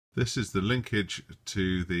This is the linkage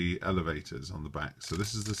to the elevators on the back. So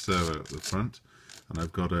this is the servo at the front, and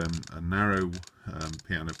I've got a narrow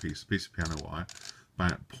piece of piano wire,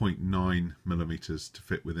 about 0.9 millimeters to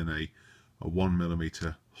fit within a 1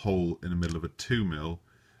 millimeter hole in the middle of a 2 mil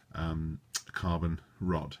carbon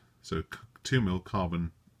rod. So 2 mil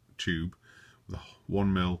carbon tube with a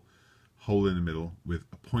 1 mil hole in the middle with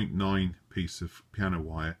a 0.9 piece of piano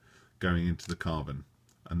wire going into the carbon,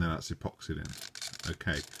 and then that's epoxied in.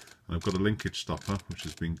 Okay, and I've got a linkage stopper which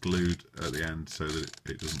has been glued at the end so that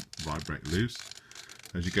it doesn't vibrate loose.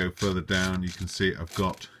 As you go further down, you can see I've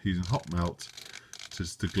got, using hot melt,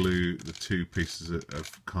 just to glue the two pieces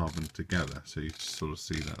of carbon together, so you sort of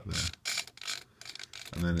see that there.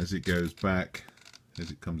 And then as it goes back,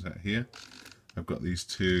 as it comes out here, I've got these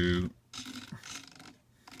two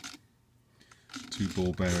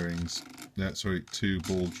ball bearings, two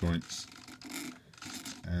ball joints,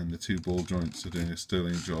 and the two ball joints are doing a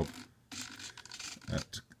sterling job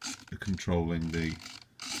at controlling the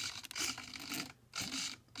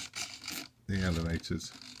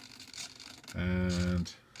elevators.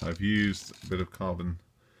 And I've used a bit of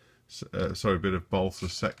balsa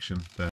section there